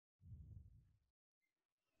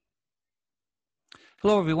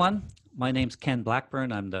Hello, everyone. My name's Ken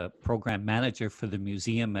Blackburn. I'm the program manager for the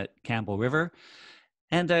museum at Campbell River.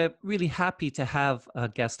 And I'm really happy to have a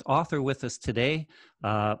guest author with us today,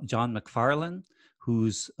 John MacFarlane,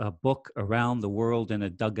 whose book Around the World in a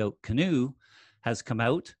Dugout Canoe has come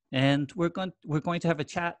out. And we're going to have a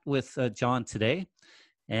chat with John today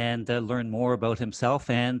and learn more about himself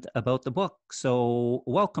and about the book. So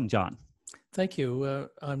welcome, John. Thank you.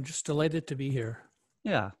 I'm just delighted to be here.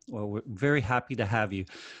 Yeah, well, we're very happy to have you.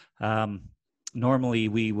 Normally,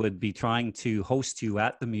 we would be trying to host you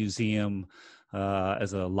at the museum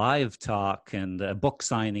as a live talk and a book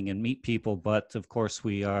signing and meet people, but of course,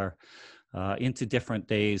 we are into different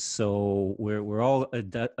days, so we're all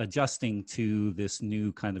adjusting to this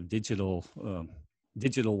new kind of digital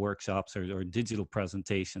workshops or digital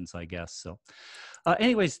presentations, I guess. So,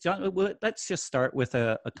 anyways, John, let's just start with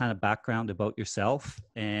a kind of background about yourself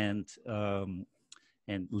and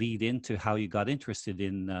lead into how you got interested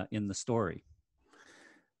in the story.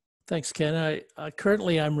 Thanks, Ken.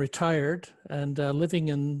 Currently I'm retired and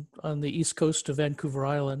living on the east coast of Vancouver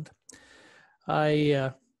Island.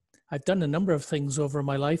 I've done a number of things over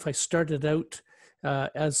my life. I started out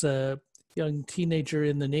as a young teenager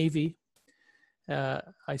in the Navy.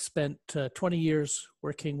 I spent 20 years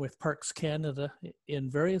working with Parks Canada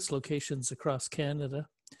in various locations across Canada.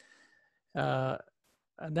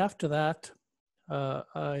 And after that,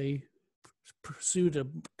 I pursued a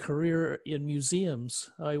career in museums.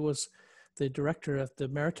 I was the director at the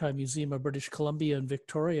Maritime Museum of British Columbia in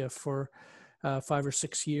Victoria for 5 or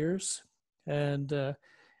 6 years, and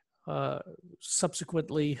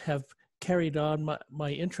subsequently have carried on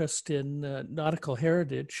my interest in nautical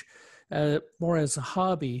heritage more as a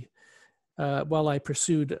hobby while I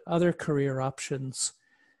pursued other career options.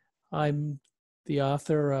 I'm the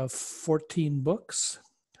author of 14 books,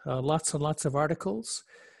 lots and lots of articles,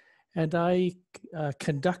 and I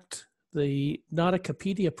conduct the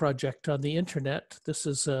Nauticopedia project on the internet. This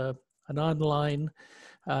is an online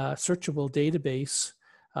searchable database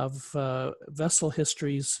of vessel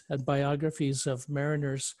histories and biographies of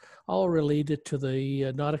mariners, all related to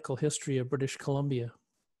the nautical history of British Columbia.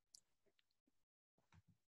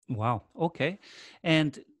 Wow. Okay.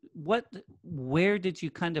 And where did you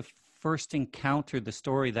kind of first encounter the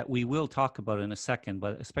story that we will talk about in a second,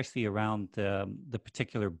 but especially around the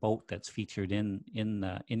particular boat that's featured in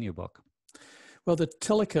your book? Well, the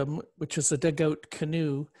Tilikum, which is a dugout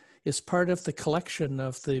canoe, is part of the collection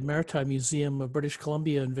of the Maritime Museum of British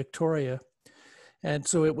Columbia in Victoria. And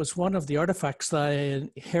so it was one of the artifacts that I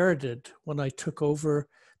inherited when I took over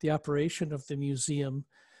the operation of the museum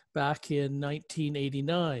back in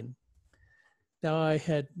 1989. Now, I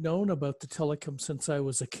had known about the Tilikum since I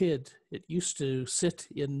was a kid. It used to sit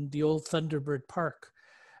in the old Thunderbird Park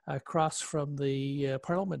across from the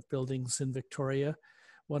Parliament buildings in Victoria.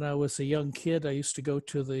 When I was a young kid, I used to go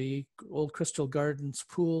to the old Crystal Gardens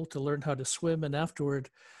pool to learn how to swim, and afterward,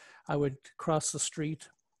 I would cross the street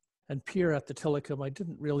and peer at the Tilikum. I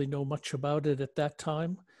didn't really know much about it at that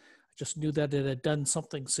time. I just knew that it had done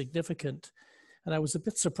something significant, and I was a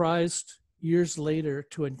bit surprised years later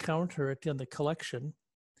to encounter it in the collection.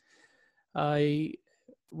 I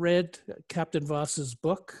read Captain Voss's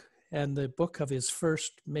book and the book of his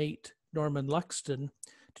first mate, Norman Luxton,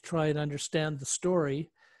 to try and understand the story.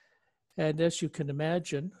 And as you can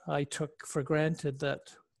imagine, I took for granted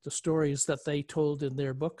that the stories that they told in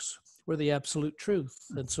their books were the absolute truth.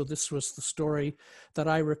 And so this was the story that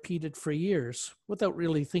I repeated for years without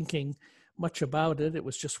really thinking much about it. It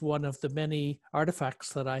was just one of the many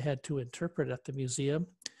artifacts that I had to interpret at the museum.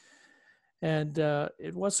 And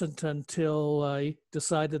it wasn't until I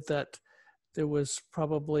decided that there was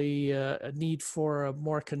probably a need for a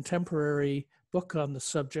more contemporary book on the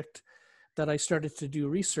subject that I started to do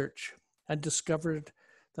research and discovered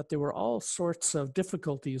that there were all sorts of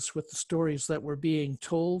difficulties with the stories that were being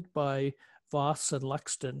told by Voss and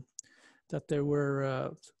Luxton, that there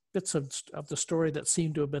were bits of the story that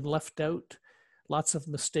seemed to have been left out, lots of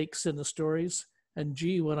mistakes in the stories. And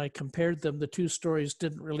gee, when I compared them, the two stories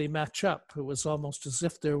didn't really match up. It was almost as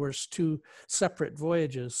if there were two separate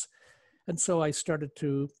voyages. And so I started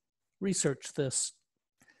to research this.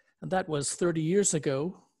 And that was 30 years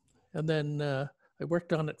ago. And then I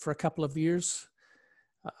worked on it for a couple of years.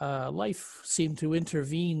 Life seemed to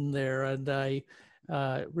intervene there, and I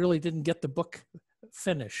really didn't get the book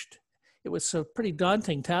finished. It was a pretty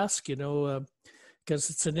daunting task,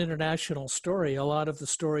 because it's an international story. A lot of the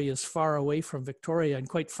story is far away from Victoria, and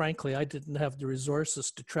quite frankly, I didn't have the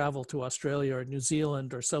resources to travel to Australia or New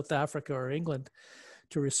Zealand or South Africa or England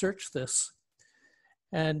to research this.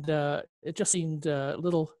 And it just seemed a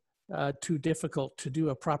little too difficult to do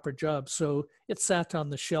a proper job. So it sat on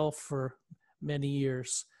the shelf for many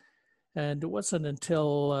years. And it wasn't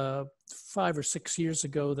until 5 or 6 years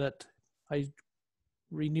ago that I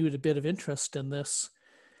renewed a bit of interest in this,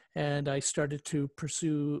 and I started to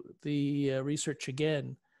pursue the research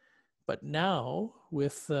again. But now,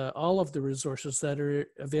 with all of the resources that are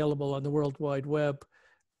available on the World Wide Web,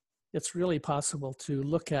 it's really possible to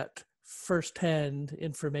look at firsthand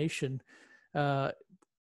information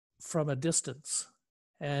from a distance.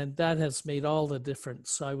 And that has made all the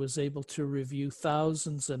difference. I was able to review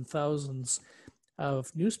thousands and thousands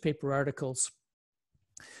of newspaper articles,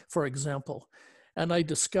 for example. And I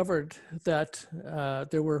discovered that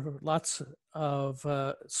there were lots of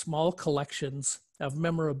small collections of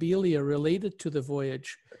memorabilia related to the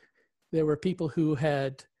voyage. There were people who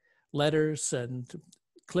had letters and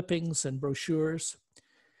clippings and brochures.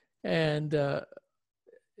 And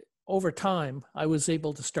over time, I was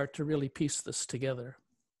able to start to really piece this together.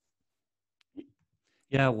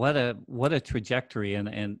 Yeah, what a trajectory,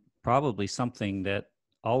 and probably something that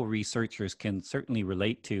all researchers can certainly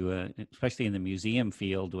relate to, especially in the museum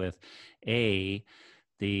field, with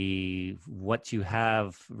what you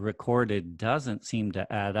have recorded doesn't seem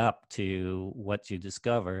to add up to what you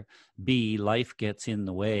discover. B, life gets in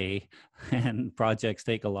the way and projects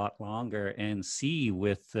take a lot longer. And C,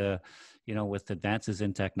 with with advances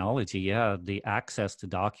in technology, the access to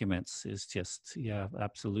documents is just,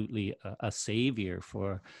 absolutely a savior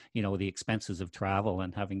for, the expenses of travel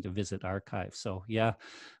and having to visit archives. So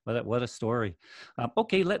what a story.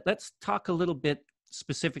 Okay, let's talk a little bit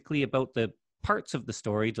specifically about the parts of the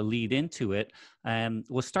story to lead into it.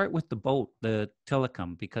 We'll start with the boat, the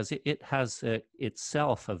Tilikum, because it has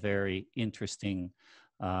itself a very interesting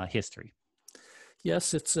history.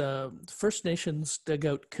 Yes, it's First Nations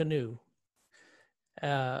Dugout Canoe.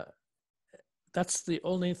 That's the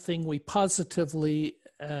only thing we positively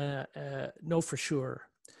know for sure.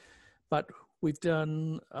 But we've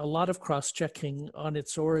done a lot of cross-checking on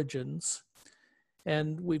its origins,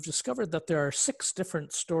 and we've discovered that there are 6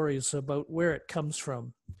 different stories about where it comes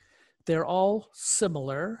from. They're all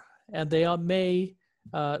similar, and they all may,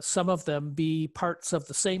 some of them, be parts of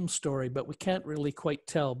the same story, but we can't really quite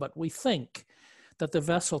tell. But we think that the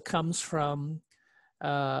vessel comes from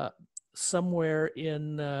somewhere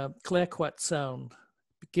in Clayoquot Sound,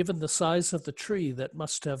 given the size of the tree that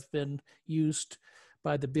must have been used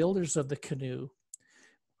by the builders of the canoe.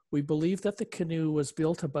 We believe that the canoe was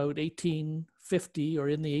built about 1850 or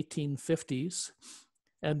in the 1850s,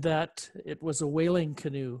 and that it was a whaling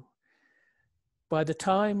canoe. By the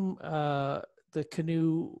time the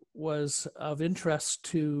canoe was of interest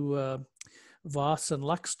to Voss and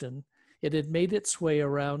Luxton, it had made its way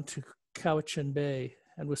around to Cowichan Bay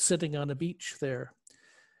and was sitting on a beach there.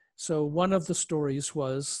 So one of the stories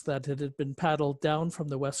was that it had been paddled down from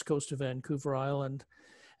the west coast of Vancouver Island,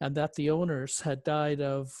 and that the owners had died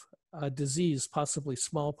of a disease, possibly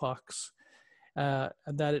smallpox, and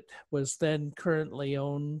that it was then currently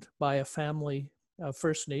owned by a family of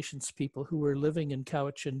First Nations people who were living in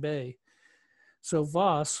Cowichan Bay. So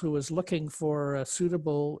Voss, who was looking for a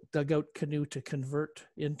suitable dugout canoe to convert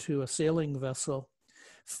into a sailing vessel,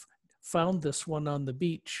 found this one on the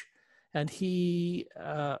beach, and he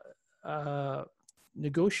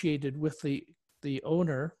negotiated with the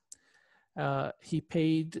owner. He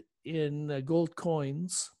paid in gold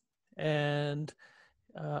coins, and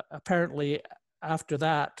apparently after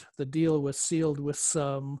that, the deal was sealed with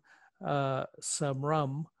some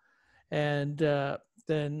rum, and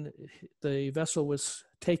then the vessel was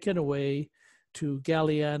taken away to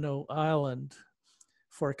Galliano Island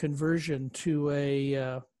for conversion to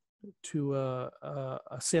a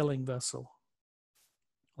sailing vessel.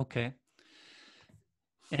 Okay.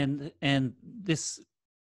 And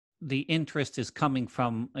the interest is coming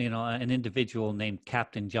from, an individual named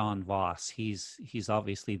Captain John Voss. He's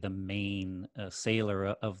obviously the main sailor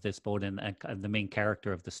of this boat and the main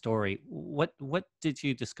character of the story. What did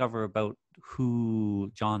you discover about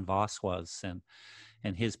who John Voss was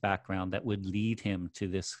and his background that would lead him to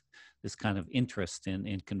this kind of interest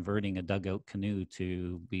in converting a dugout canoe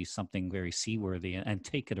to be something very seaworthy and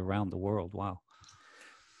take it around the world? Wow.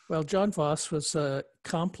 Well, John Voss was a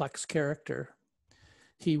complex character.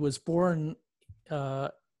 He was born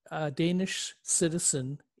a Danish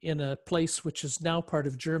citizen in a place which is now part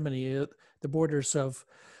of Germany. The borders of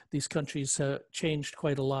these countries changed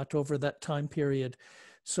quite a lot over that time period.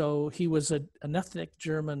 So he was an ethnic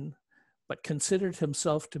German, but considered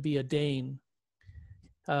himself to be a Dane.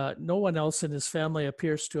 No one else in his family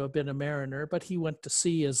appears to have been a mariner, but he went to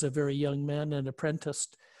sea as a very young man and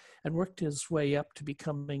apprenticed and worked his way up to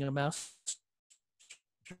becoming a master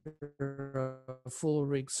of full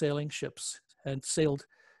rig sailing ships and sailed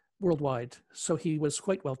worldwide. So he was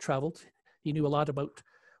quite well traveled. He knew a lot about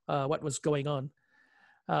what was going on.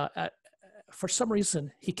 For some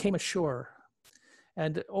reason, he came ashore.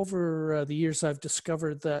 And over the years, I've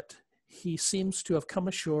discovered that he seems to have come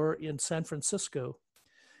ashore in San Francisco.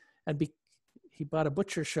 And he bought a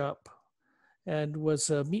butcher shop and was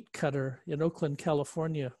a meat cutter in Oakland,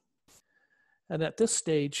 California. And at this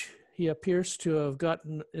stage, he appears to have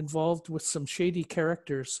gotten involved with some shady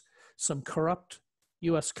characters, some corrupt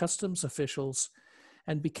U.S. customs officials,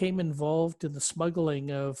 and became involved in the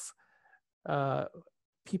smuggling of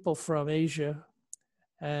people from Asia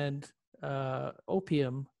and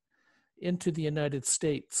opium into the United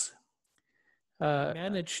States.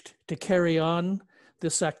 Managed to carry on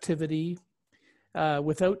this activity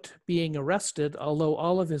without being arrested, although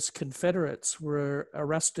all of his Confederates were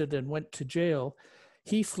arrested and went to jail.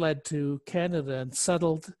 He fled to Canada and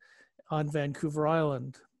settled on Vancouver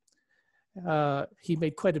Island. He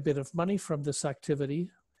made quite a bit of money from this activity,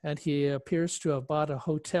 and he appears to have bought a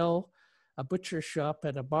hotel, a butcher shop,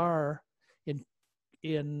 and a bar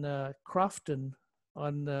in Crofton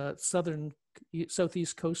on the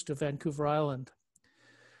southeast coast of Vancouver Island.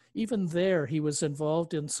 Even there, he was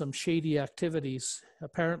involved in some shady activities.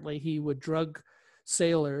 Apparently, he would drug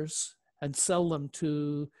sailors and sell them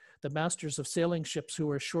to the masters of sailing ships who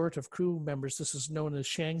were short of crew members. This is known as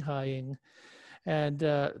shanghaiing. And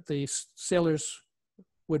the sailors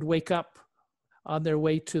would wake up on their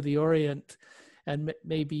way to the Orient, and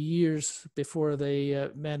maybe years before they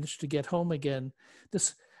managed to get home again.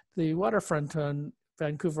 The waterfront on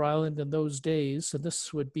Vancouver Island in those days, and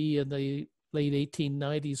this would be in the late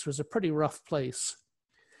 1890s, was a pretty rough place.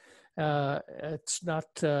 It's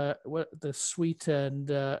not the sweet and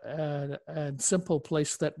simple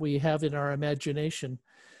place that we have in our imagination.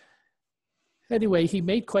 Anyway, he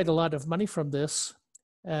made quite a lot of money from this,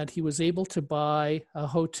 and he was able to buy a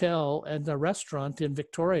hotel and a restaurant in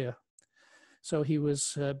Victoria. So he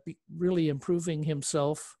was really improving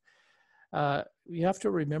himself. You have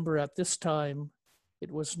to remember at this time, it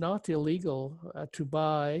was not illegal to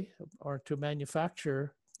buy or to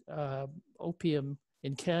manufacture opium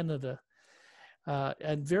in Canada,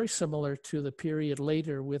 and very similar to the period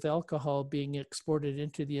later with alcohol being exported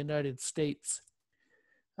into the United States.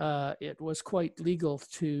 It was quite legal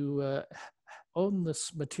to own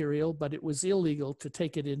this material, but it was illegal to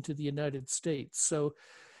take it into the United States. So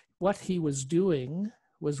what he was doing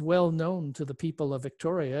was well known to the people of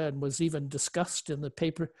Victoria and was even discussed in the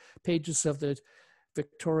pages of the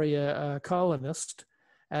Victoria Colonist.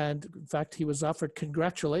 And in fact, he was offered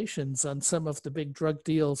congratulations on some of the big drug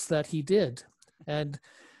deals that he did. And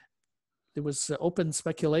there was open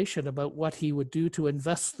speculation about what he would do to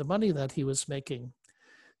invest the money that he was making.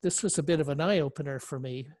 This was a bit of an eye-opener for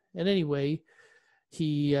me. And anyway,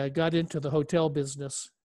 he got into the hotel business,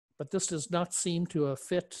 but this does not seem to have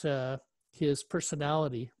fit his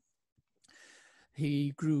personality.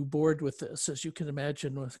 He grew bored with this, as you can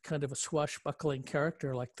imagine, with kind of a swashbuckling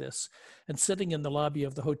character like this, and sitting in the lobby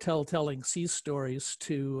of the hotel telling sea stories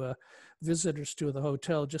to visitors to the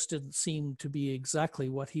hotel just didn't seem to be exactly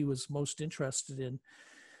what he was most interested in.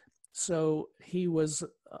 So he was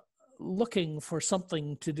looking for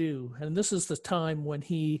something to do. And this is the time when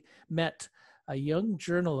he met a young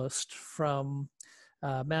journalist from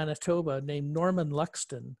Manitoba named Norman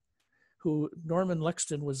Luxton, Norman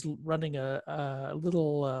Luxton was running a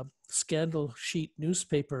little scandal sheet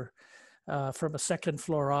newspaper from a second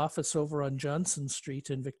floor office over on Johnson Street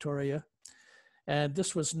in Victoria. And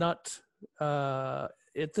this was not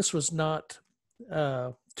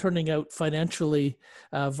turning out financially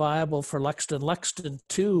viable for Luxton. Luxton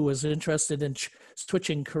too was interested in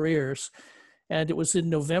switching careers. And it was in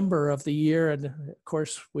November of the year. And of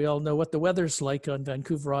course, we all know what the weather's like on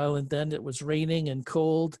Vancouver Island then. It was raining and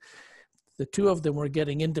cold. The two of them were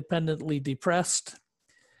getting independently depressed.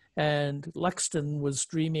 And Luxton was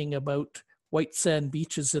dreaming about white sand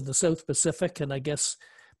beaches in the South Pacific, and I guess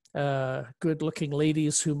good-looking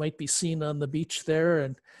ladies who might be seen on the beach there.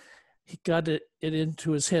 And he got it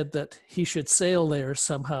into his head that he should sail there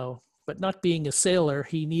somehow. But not being a sailor,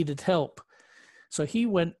 he needed help. So he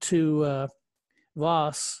went to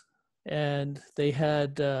Voss, and they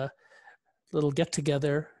had a little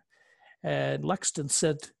get-together. And Luxton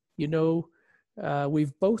said, you know,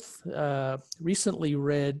 we've both recently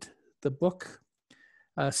read the book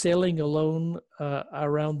Sailing Alone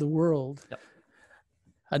Around the World. Yep.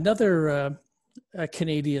 Another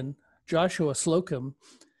Canadian, Joshua Slocum,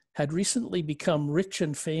 had recently become rich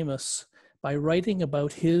and famous by writing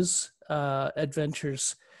about his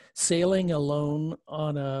adventures sailing alone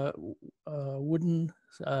on a wooden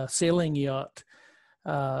sailing yacht,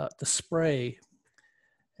 the Spray,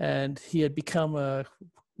 and he had become a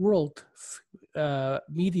world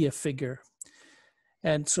media figure.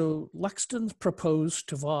 And so Luxton proposed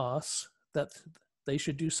to Voss that they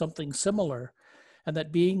should do something similar, and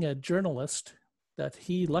that being a journalist, that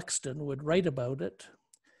he, Luxton, would write about it,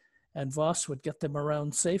 and Voss would get them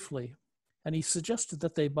around safely. And he suggested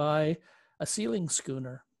that they buy a sealing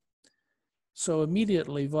schooner. So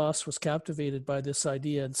immediately Voss was captivated by this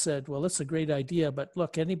idea and said, well, that's a great idea, but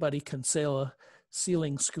look, anybody can sail a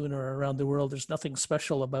sealing schooner around the world. There's nothing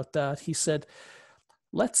special about that. He said,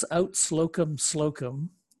 let's out Slocum.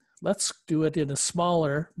 Let's do it in a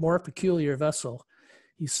smaller, more peculiar vessel.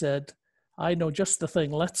 He said, I know just the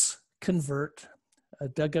thing. Let's convert a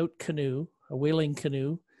dugout canoe, a whaling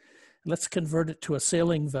canoe. Let's convert it to a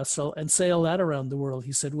sailing vessel and sail that around the world.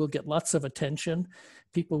 He said, we'll get lots of attention.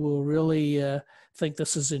 People will really think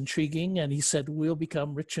this is intriguing. And he said, we'll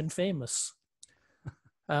become rich and famous.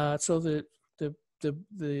 So the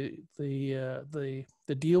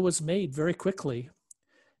deal was made very quickly.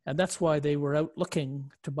 And that's why they were out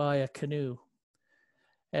looking to buy a canoe.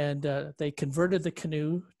 And they converted the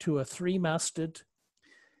canoe to a 3-masted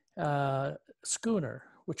schooner,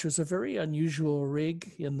 which was a very unusual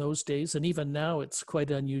rig in those days. And even now it's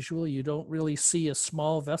quite unusual. You don't really see a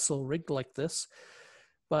small vessel rigged like this.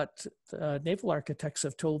 But naval architects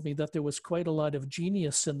have told me that there was quite a lot of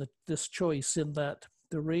genius in this choice, in that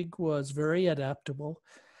the rig was very adaptable,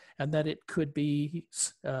 and that it could be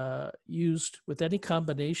used with any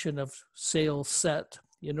combination of sail set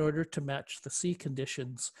in order to match the sea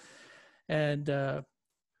conditions. And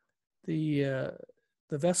the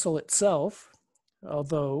vessel itself,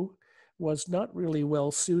 although was not really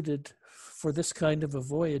well suited for this kind of a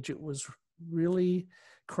voyage, it was really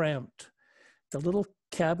cramped. The little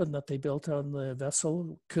cabin that they built on the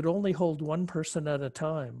vessel could only hold one person at a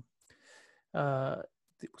time.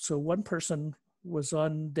 So one person was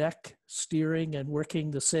on deck steering and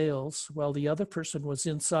working the sails, while the other person was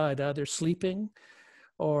inside either sleeping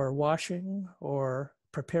or washing or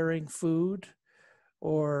preparing food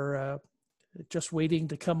or just waiting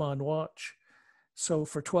to come on watch. So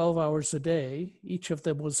for 12 hours a day, each of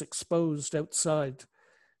them was exposed outside.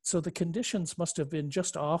 So the conditions must have been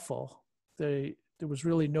just awful. There was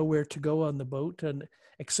really nowhere to go on the boat, and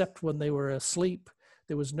except when they were asleep,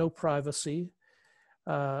 there was no privacy.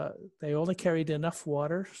 They only carried enough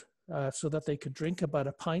water so that they could drink about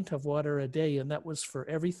a pint of water a day, and that was for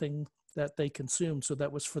everything that they consumed. So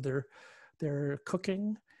that was for their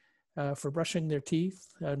cooking, for brushing their teeth,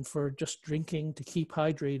 and for just drinking to keep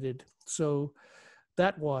hydrated. So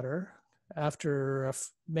that water, after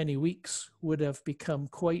many weeks, would have become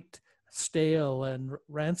quite stale and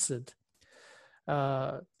rancid.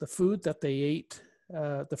 The food that they ate,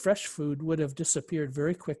 the fresh food, would have disappeared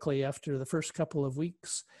very quickly after the first couple of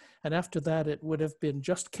weeks. And after that, it would have been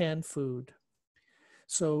just canned food.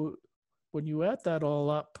 So when you add that all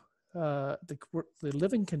up, the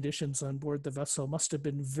living conditions on board the vessel must have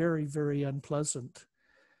been very, very unpleasant.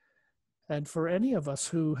 And for any of us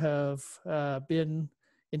who have been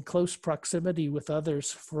in close proximity with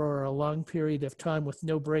others for a long period of time with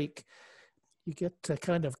no break, you get a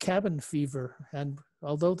kind of cabin fever. And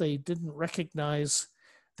although they didn't recognize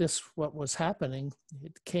what was happening,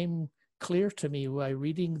 it came clear to me by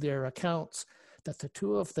reading their accounts that the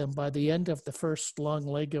two of them, by the end of the first long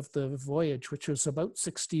leg of the voyage, which was about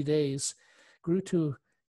 60 days, grew to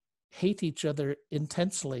hate each other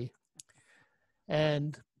intensely.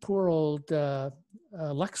 And poor old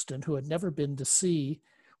Luxton, who had never been to sea,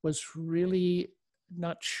 was really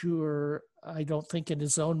not sure, I don't think in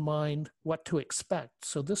his own mind, what to expect.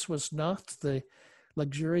 So this was not the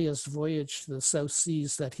luxurious voyage to the South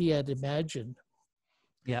Seas that he had imagined.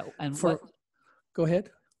 Yeah, and go ahead.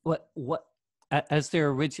 What as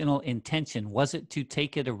their original intention, was it to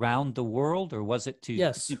take it around the world, or was it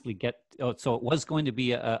to simply get? Oh, so it was going to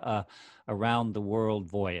be a around the world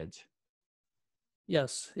voyage.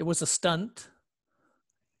 Yes, it was a stunt.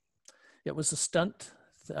 It was a stunt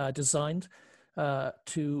designed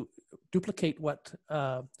to duplicate what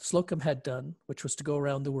Slocum had done, which was to go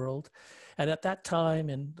around the world. And at that time,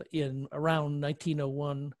 in around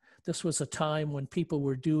 1901, this was a time when people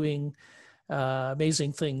were doing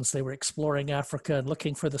amazing things. They were exploring Africa and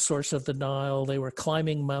looking for the source of the Nile. They were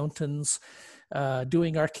climbing mountains,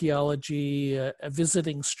 doing archaeology,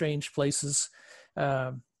 visiting strange places.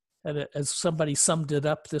 And as somebody summed it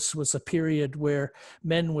up, this was a period where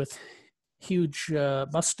men with huge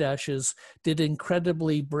mustaches did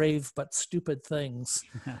incredibly brave but stupid things,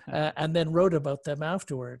 and then wrote about them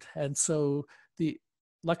afterward. And so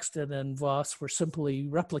Luxton and Voss were simply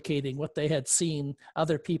replicating what they had seen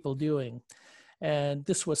other people doing. And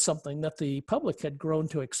this was something that the public had grown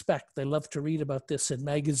to expect. They loved to read about this in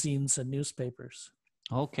magazines and newspapers.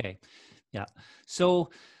 Okay. Yeah. So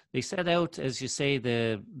they set out, as you say,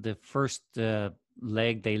 the first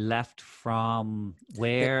leg, they left from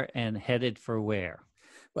where and headed for where?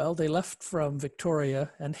 Well, they left from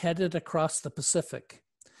Victoria and headed across the Pacific.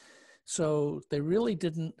 So they really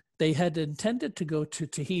didn't, they had intended to go to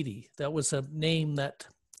Tahiti. That was a name that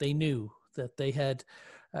they knew, that they had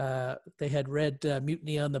read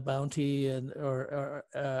Mutiny on the Bounty or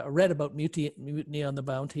read about Mutiny on the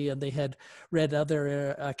Bounty, and they had read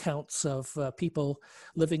other accounts of people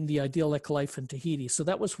living the idyllic life in Tahiti. So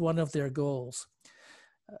that was one of their goals.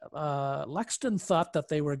 Luxton thought that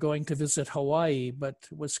they were going to visit Hawaii, but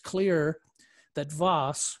it was clear that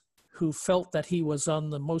Voss, who felt that he was on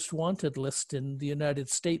the most wanted list in the United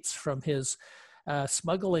States from his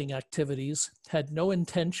smuggling activities, had no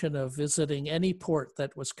intention of visiting any port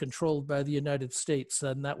that was controlled by the United States,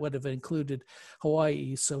 and that would have included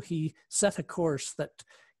Hawaii. So he set a course that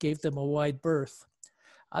gave them a wide berth.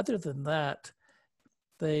 Other than that,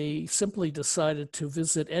 they simply decided to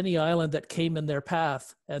visit any island that came in their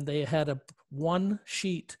path, and they had a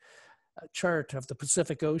one-sheet chart of the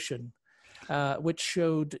Pacific Ocean, which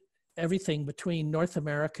showed everything between North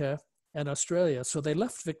America and Australia. So they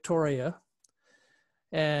left Victoria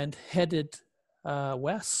and headed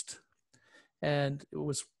west, and it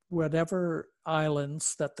was whatever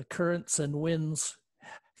islands that the currents and winds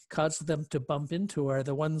caused them to bump into are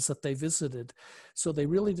the ones that they visited. So they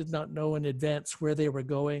really did not know in advance where they were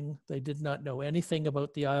going. They did not know anything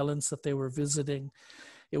about the islands that they were visiting.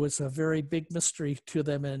 It was a very big mystery to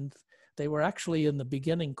them, and they were actually in the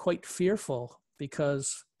beginning quite fearful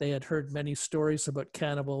because they had heard many stories about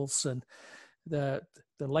cannibals and the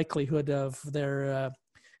likelihood of their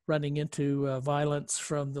running into violence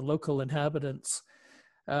from the local inhabitants.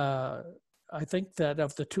 I think that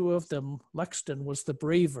of the two of them, Luxton was the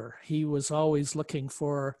braver. He was always looking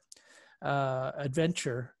for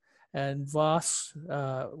adventure, and Voss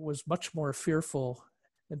was much more fearful.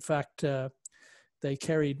 In fact, they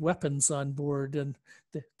carried weapons on board, and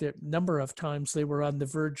the number of times they were on the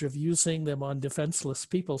verge of using them on defenseless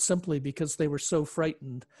people simply because they were so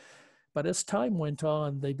frightened. But as time went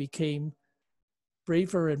on, they became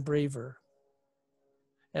braver and braver,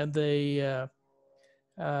 and they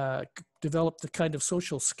develop the kind of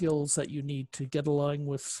social skills that you need to get along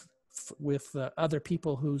with other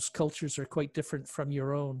people whose cultures are quite different from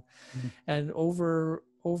your own. Mm-hmm. And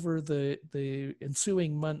over the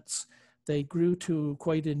ensuing months, they grew to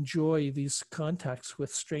quite enjoy these contacts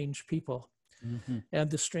with strange people. Mm-hmm.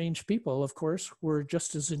 And the strange people, of course, were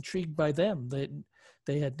just as intrigued by them.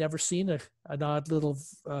 They had never seen an odd little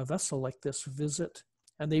vessel like this visit,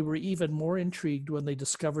 and they were even more intrigued when they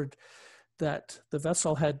discovered that the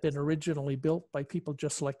vessel had been originally built by people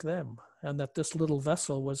just like them, and that this little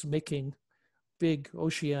vessel was making big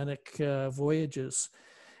oceanic voyages,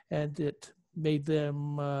 and it made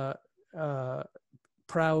them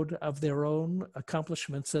proud of their own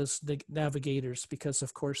accomplishments as navigators, because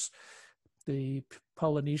of course the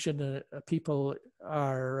Polynesian people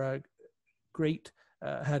are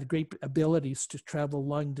had great abilities to travel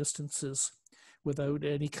long distances without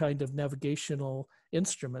any kind of navigational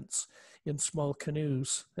instruments in small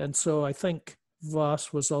canoes. And so I think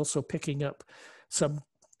Voss was also picking up some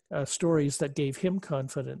stories that gave him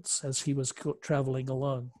confidence as he was traveling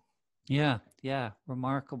along. Yeah,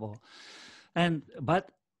 remarkable. But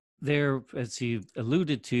there, as you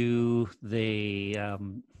alluded to, they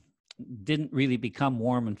didn't really become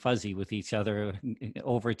warm and fuzzy with each other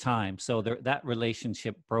over time. So that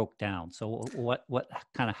relationship broke down. So what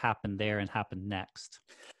kind of happened there and happened next?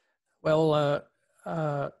 Well,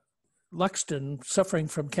 Luxton, suffering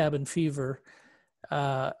from cabin fever,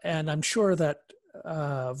 and I'm sure that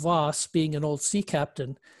Voss, being an old sea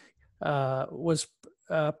captain, was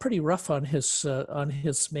pretty rough on his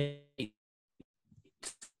mate,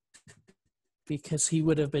 because he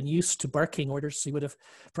would have been used to barking orders. He would have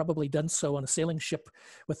probably done so on a sailing ship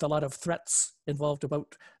with a lot of threats involved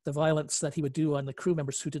about the violence that he would do on the crew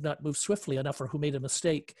members who did not move swiftly enough or who made a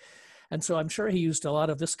mistake. And so I'm sure he used a lot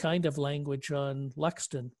of this kind of language on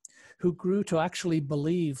Luxton, who grew to actually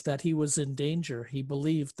believe that he was in danger. He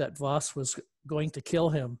believed that Voss was going to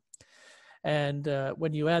kill him. And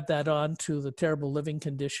when you add that on to the terrible living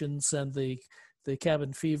conditions and the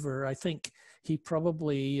cabin fever, I think he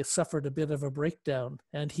probably suffered a bit of a breakdown,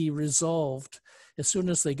 and he resolved, as soon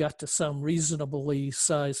as they got to some reasonably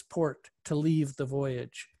sized port, to leave the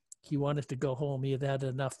voyage. He wanted to go home. He had had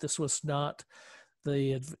enough. This was not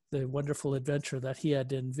the wonderful adventure that he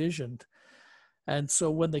had envisioned. And so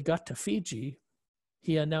when they got to Fiji,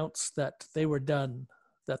 he announced that they were done,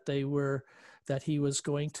 that he was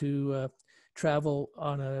going to travel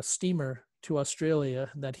on a steamer to Australia,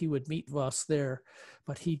 and that he would meet Voss there.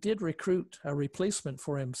 But he did recruit a replacement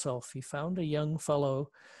for himself. He found a young fellow,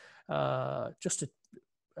 just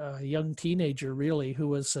a young teenager really, who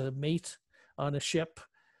was a mate on a ship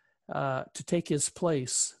to take his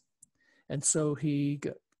place. And so he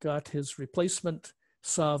got his replacement,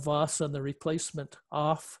 saw Voss and the replacement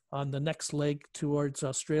off on the next leg towards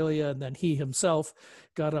Australia, and then he himself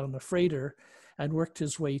got on a freighter and worked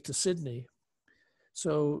his way to Sydney.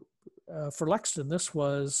 So for Luxton, this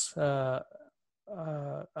was a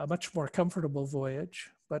much more comfortable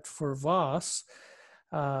voyage, but for Voss,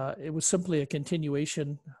 it was simply a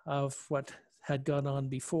continuation of what had gone on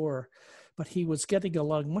before. But he was getting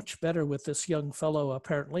along much better with this young fellow,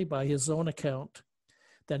 apparently, by his own account,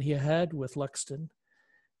 than he had with Luxton.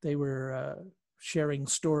 They were sharing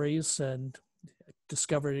stories and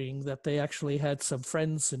discovering that they actually had some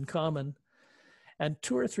friends in common. And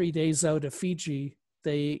 2 or 3 days out of Fiji,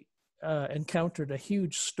 they encountered a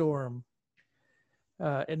huge storm.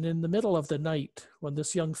 And in the middle of the night, when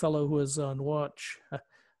this young fellow who was on watch,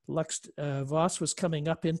 Voss was coming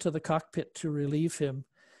up into the cockpit to relieve him.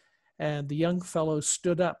 And the young fellow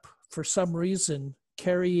stood up, for some reason,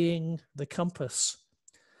 carrying the compass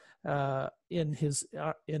in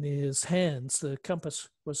his hands. The compass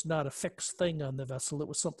was not a fixed thing on the vessel. It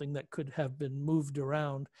was something that could have been moved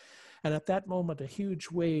around. And at that moment, a huge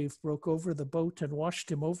wave broke over the boat and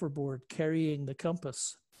washed him overboard, carrying the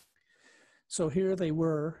compass. So here they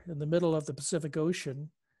were in the middle of the Pacific Ocean,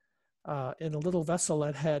 in a little vessel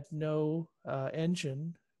that had no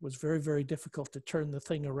engine. It was very, very difficult to turn the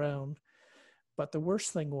thing around. But the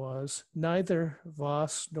worst thing was, neither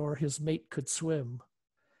Voss nor his mate could swim.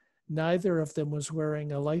 Neither of them was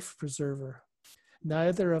wearing a life preserver.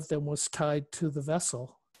 Neither of them was tied to the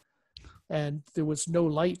vessel. And there was no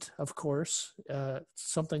light, of course,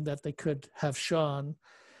 something that they could have shone.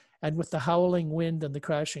 And with the howling wind and the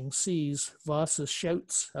crashing seas, Voss's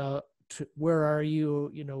shouts, where are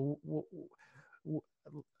you,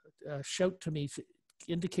 shout to me, to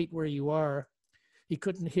indicate where you are. He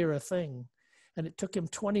couldn't hear a thing. And it took him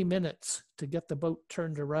 20 minutes to get the boat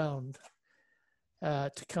turned around,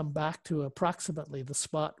 to come back to approximately the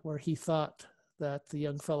spot where he thought that the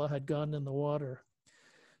young fellow had gone in the water.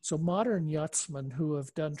 So modern yachtsmen who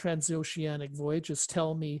have done transoceanic voyages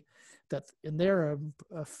tell me that in their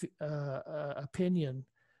opinion,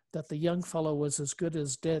 that the young fellow was as good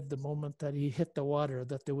as dead the moment that he hit the water,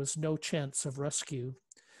 that there was no chance of rescue,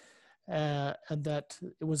 and that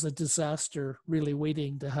it was a disaster really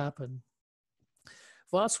waiting to happen.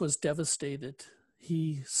 Voss was devastated.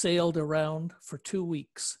 He sailed around for 2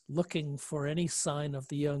 weeks looking for any sign of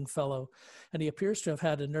the young fellow, and he appears to have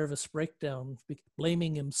had a nervous breakdown,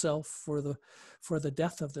 blaming himself for the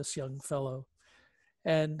death of this young fellow.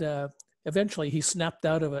 And eventually he snapped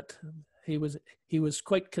out of it. He was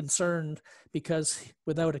quite concerned because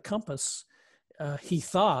without a compass, he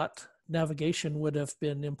thought navigation would have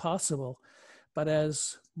been impossible. But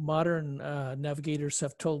as modern navigators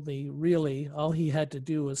have told me, really, all he had to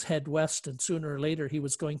do was head west, and sooner or later he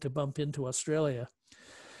was going to bump into Australia.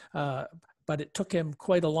 But it took him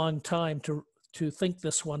quite a long time to think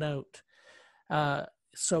this one out.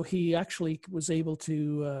 So he actually was able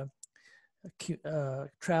to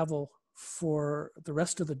travel for the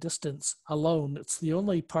rest of the distance alone. It's the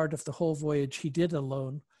only part of the whole voyage he did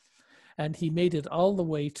alone. And he made it all the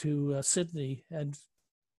way to Sydney, and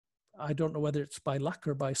I don't know whether it's by luck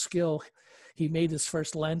or by skill, he made his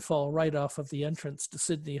first landfall right off of the entrance to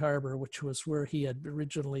Sydney Harbor, which was where he had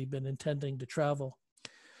originally been intending to travel.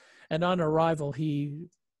 And on arrival, he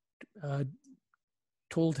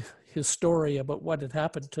told his story about what had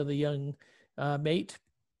happened to the young mate.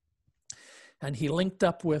 And he linked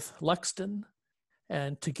up with Luxton,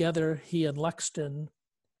 and together he and Luxton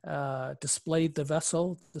displayed the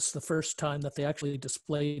vessel. This is the first time that they actually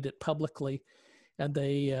displayed it publicly, and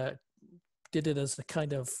they did it as a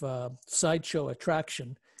kind of sideshow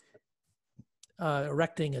attraction,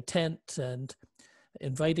 erecting a tent and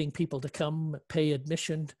inviting people to come pay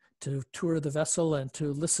admission to tour the vessel and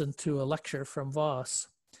to listen to a lecture from Voss.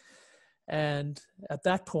 And at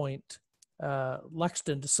that point,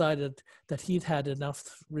 Luxton decided that he'd had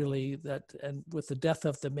enough, really, and with the death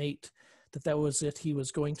of the mate, that was it. He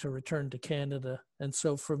was going to return to Canada. And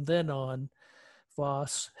so from then on,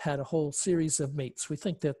 Voss had a whole series of mates. We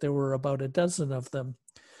think that there were about a dozen of them.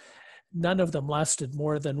 none of them lasted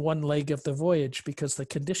more than one leg of the voyage because the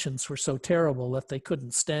conditions were so terrible that they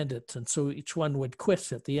couldn't stand it. And so each one would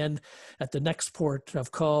quit at the end, at the next port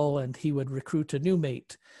of call, and he would recruit a new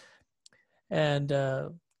mate. And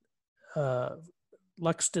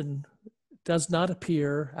Luxton does not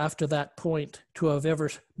appear after that point to have ever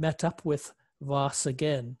met up with Voss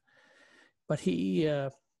again. But he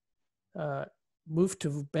moved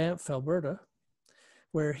to Banff, Alberta,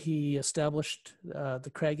 where he established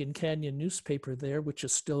the Cragun Canyon newspaper there, which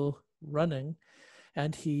is still running.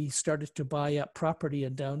 And he started to buy up property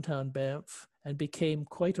in downtown Banff and became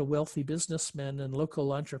quite a wealthy businessman and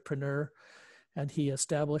local entrepreneur. And he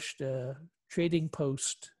established a trading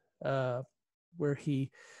post where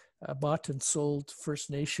he bought and sold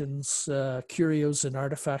First Nations curios and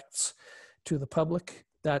artifacts to the public.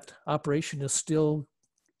 That operation is still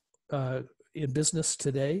in business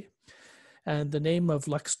today. And the name of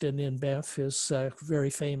Luxton in Banff is very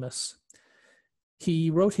famous. He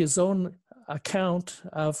wrote his own account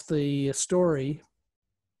of the story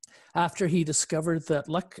after he discovered that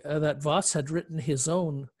that Voss had written his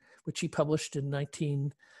own, which he published in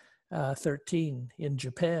 1913 in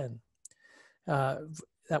Japan.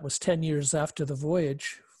 That was 10 years after the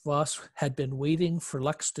voyage. Voss had been waiting for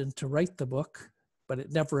Luxton to write the book, but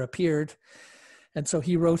it never appeared. And so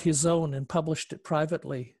he wrote his own and published it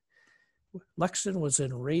privately. Luxton was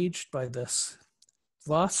enraged by this.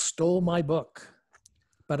 Voss stole my book.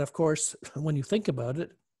 But of course, when you think about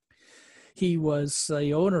it, he was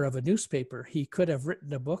the owner of a newspaper. He could have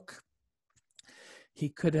written a book. He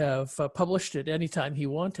could have published it anytime he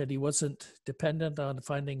wanted. He wasn't dependent on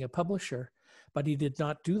finding a publisher, but he did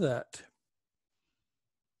not do that.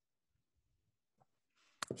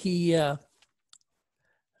 He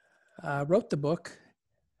wrote the book,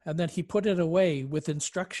 and then he put it away with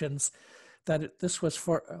instructions that this was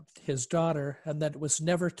for his daughter and that it was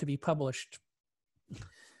never to be published.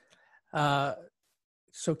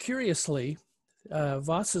 So curiously,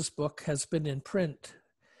 Voss's book has been in print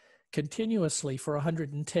continuously for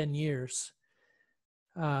 110 years.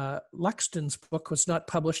 Luxton's book was not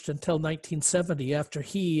published until 1970, after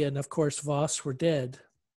he and, of course, Voss were dead.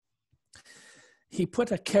 He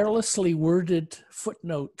put a carelessly worded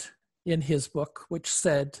footnote in his book, which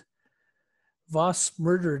said, Voss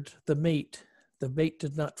murdered the mate. The mate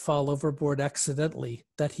did not fall overboard accidentally,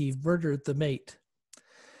 that he murdered the mate.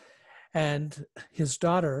 And his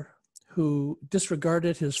daughter, who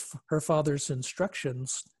disregarded her father's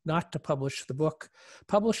instructions not to publish the book,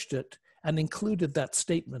 published it and included that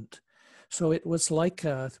statement. So it was like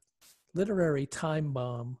a literary time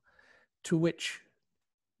bomb to which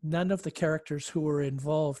none of the characters who were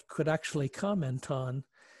involved could actually comment on,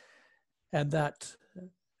 and that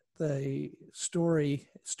the story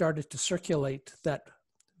started to circulate that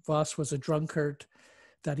Voss was a drunkard,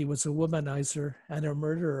 that he was a womanizer and a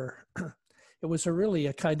murderer. It was really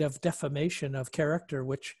a kind of defamation of character,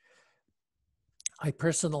 which I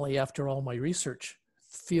personally, after all my research,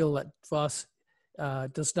 feel that Voss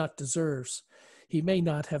does not deserve. He may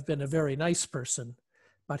not have been a very nice person,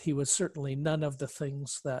 but he was certainly none of the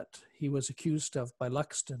things that he was accused of by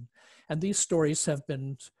Luxton. And these stories have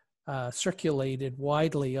been circulated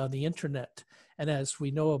widely on the internet. And as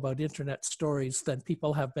we know about internet stories, then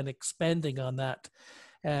people have been expanding on that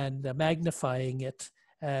and magnifying it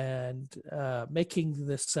and making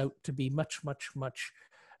this out to be much, much, much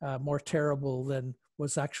more terrible than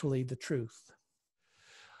was actually the truth.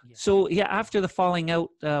 So yeah, after the falling out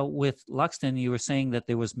with Luxton, you were saying that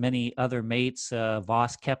there was many other mates.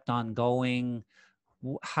 Voss kept on going.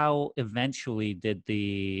 How eventually did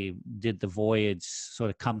the voyage sort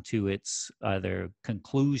of come to its either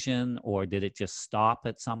conclusion, or did it just stop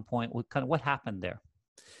at some point? What happened there?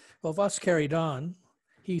 Well, Voss carried on.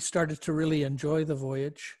 He started to really enjoy the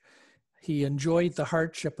voyage. He enjoyed the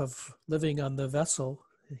hardship of living on the vessel.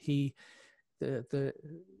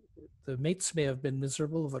 The mates may have been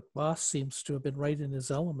miserable, but Voss seems to have been right in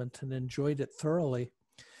his element and enjoyed it thoroughly.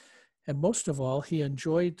 And most of all, he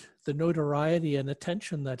enjoyed the notoriety and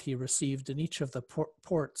attention that he received in each of the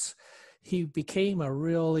ports. He became a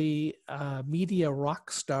really media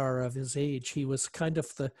rock star of his age. He was kind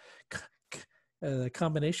of the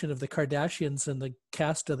combination of the Kardashians and the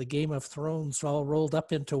cast of the Game of Thrones all rolled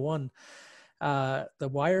up into one. The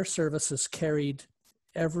wire services carried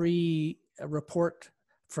every report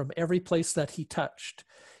from every place that he touched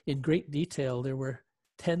in great detail. There were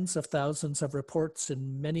tens of thousands of reports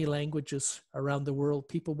in many languages around the world.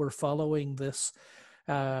 People were following this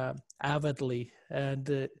avidly,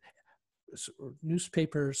 and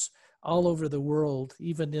newspapers all over the world,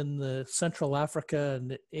 even in the Central Africa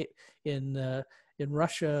and in in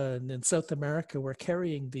Russia and in South America were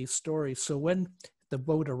carrying these stories. So when the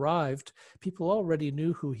boat arrived, people already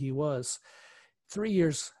knew who he was. 3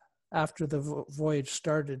 years after the voyage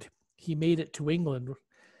started, he made it to England.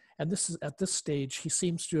 And this is at this stage, he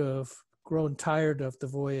seems to have grown tired of the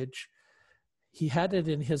voyage. He had it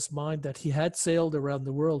in his mind that he had sailed around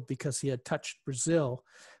the world because he had touched Brazil.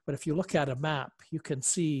 But if you look at a map, you can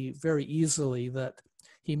see very easily that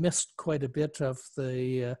he missed quite a bit of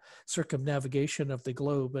the circumnavigation of the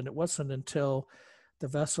globe. And it wasn't until the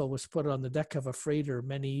vessel was put on the deck of a freighter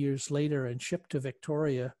many years later and shipped to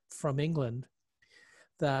Victoria from England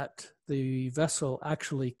that the vessel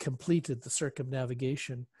actually completed the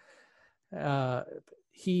circumnavigation.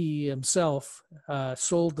 He himself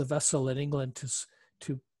sold the vessel in England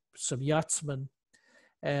to some yachtsmen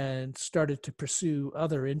and started to pursue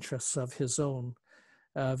other interests of his own,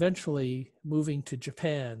 eventually moving to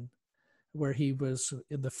Japan, where he was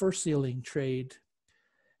in the fur sealing trade.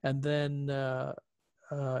 And then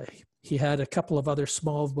he had a couple of other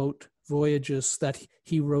small boat voyages that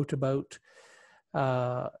he wrote about.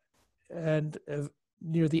 And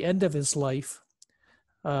near the end of his life,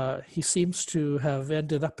 he seems to have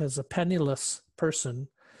ended up as a penniless person.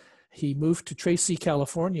 He moved to Tracy,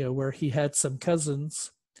 California, where he had some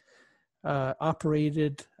cousins,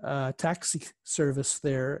 operated a taxi service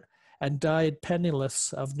there, and died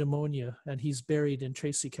penniless of pneumonia. And he's buried in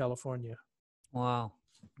Tracy, California. Wow.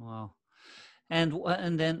 Wow. And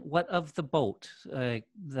then what of the boat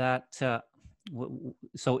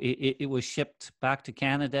so it was shipped back to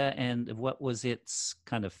Canada, and what was its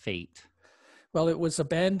kind of fate? Well, it was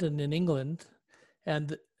abandoned in England,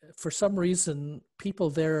 and for some reason, people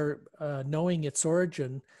there, knowing its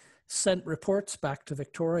origin, sent reports back to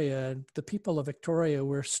Victoria, and the people of Victoria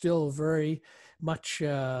were still very much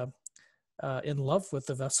in love with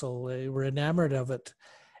the vessel. They were enamored of it.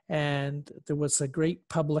 And there was a great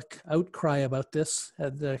public outcry about this,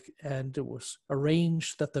 and it was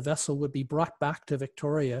arranged that the vessel would be brought back to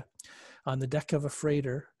Victoria on the deck of a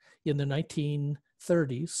freighter in the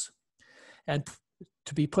 1930s and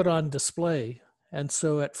to be put on display. And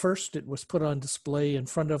so at first it was put on display in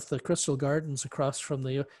front of the Crystal Gardens across from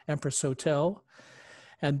the Empress Hotel.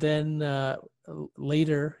 And then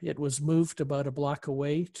later it was moved about a block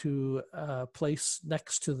away to a place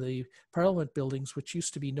next to the Parliament buildings, which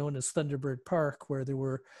used to be known as Thunderbird Park, where there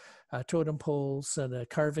were totem poles and a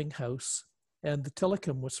carving house. And the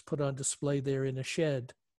Tilikum was put on display there in a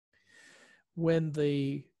shed. When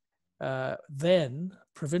the then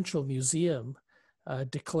Provincial Museum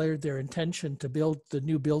declared their intention to build the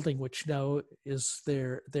new building, which now is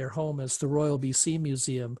their home as the Royal BC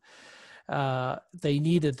Museum, they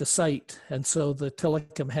needed the site, and so the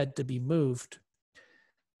Tilikum had to be moved.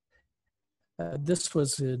 This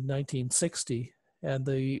was in 1960, and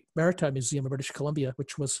the Maritime Museum of British Columbia,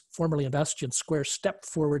 which was formerly in Bastion Square, stepped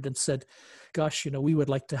forward and said, gosh, we would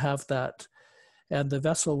like to have that. And the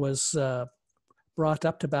vessel was brought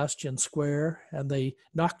up to Bastion Square, and they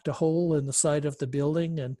knocked a hole in the side of the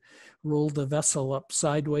building and rolled the vessel up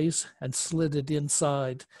sideways and slid it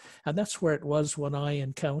inside. And that's where it was when I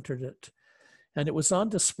encountered it. And it was on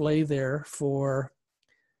display there for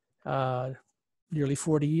nearly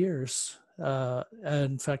 40 years.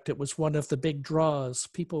 In fact, it was one of the big draws.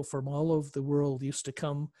 People from all over the world used to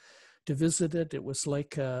come to visit it. It was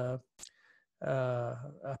like a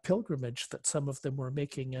pilgrimage that some of them were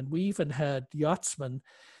making. And we even had yachtsmen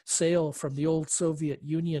sail from the old Soviet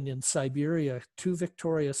Union in Siberia to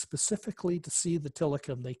Victoria specifically to see the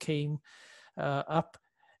Tilikum. They came up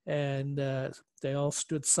and they all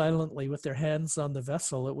stood silently with their hands on the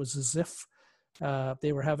vessel. It was as if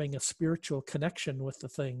they were having a spiritual connection with the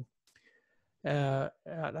thing. And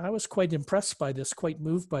I was quite impressed by this, quite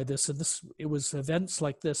moved by this. And it was events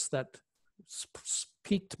like this that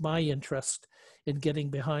piqued my interest in getting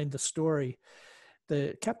behind the story.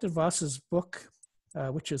 The Captain Voss's book,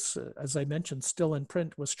 which is, as I mentioned, still in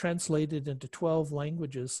print, was translated into 12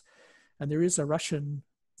 languages. And there is a Russian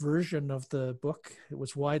version of the book. It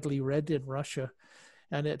was widely read in Russia,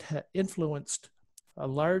 and it influenced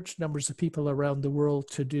large numbers of people around the world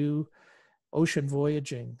to do ocean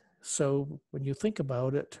voyaging. So when you think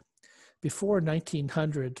about it, before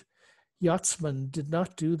 1900, yachtsmen did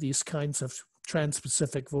not do these kinds of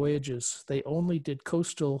trans-Pacific voyages. They only did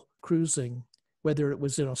coastal cruising, whether it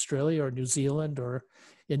was in Australia or New Zealand or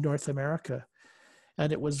in North America.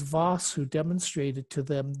 And it was Voss who demonstrated to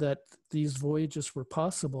them that these voyages were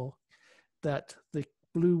possible, that the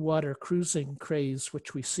blue water cruising craze,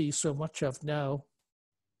 which we see so much of now,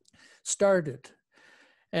 started.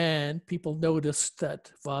 And people noticed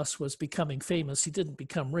that Voss was becoming famous. He didn't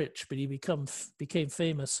become rich, but he became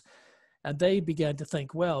famous. And they began to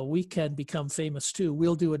think, well, we can become famous too.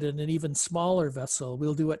 We'll do it in an even smaller vessel.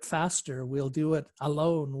 We'll do it faster. We'll do it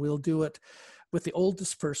alone. We'll do it with the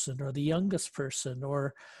oldest person or the youngest person,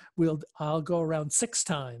 or I'll go around 6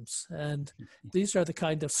 times. And these are the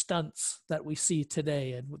kind of stunts that we see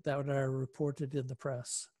today and that are reported in the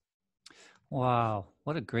press. Wow,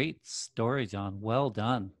 what a great story, John. Well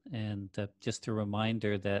done. And just a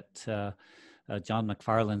reminder that John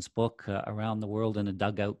MacFarlane's book, Around the World in a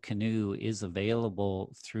Dugout Canoe, is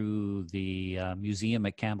available through the museum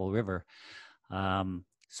at Campbell River.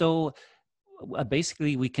 So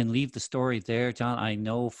basically, we can leave the story there, John. I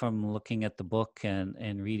know from looking at the book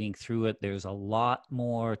and reading through it, there's a lot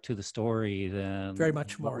more to the story than very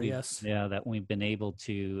much more, yes. Yeah, that we've been able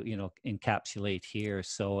to, encapsulate here.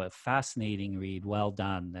 So a fascinating read. Well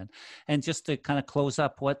done. And just to kind of close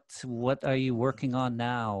up, what are you working on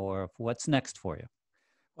now, or what's next for you?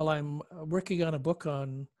 Well, I'm working on a book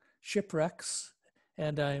on shipwrecks,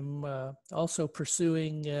 and I'm also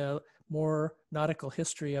pursuing more nautical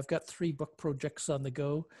history. I've got 3 book projects on the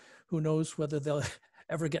go. Who knows whether they'll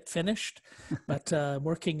ever get finished, but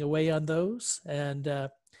working away on those. And it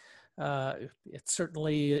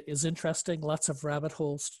certainly is interesting. Lots of rabbit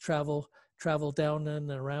holes to travel down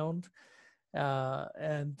and around.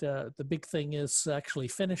 And the big thing is actually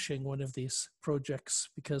finishing one of these projects,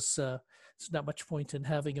 because there's not much point in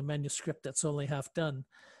having a manuscript that's only half done.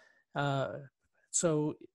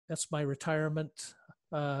 So that's my retirement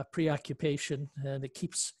preoccupation, and it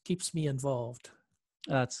keeps me involved.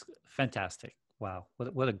 That's fantastic. Wow,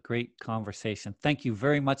 what a great conversation. Thank you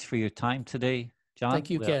very much for your time today, John. Thank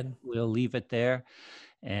you, Ken. We'll leave it there,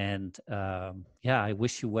 and I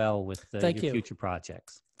wish you well with your future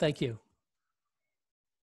projects. Thank you.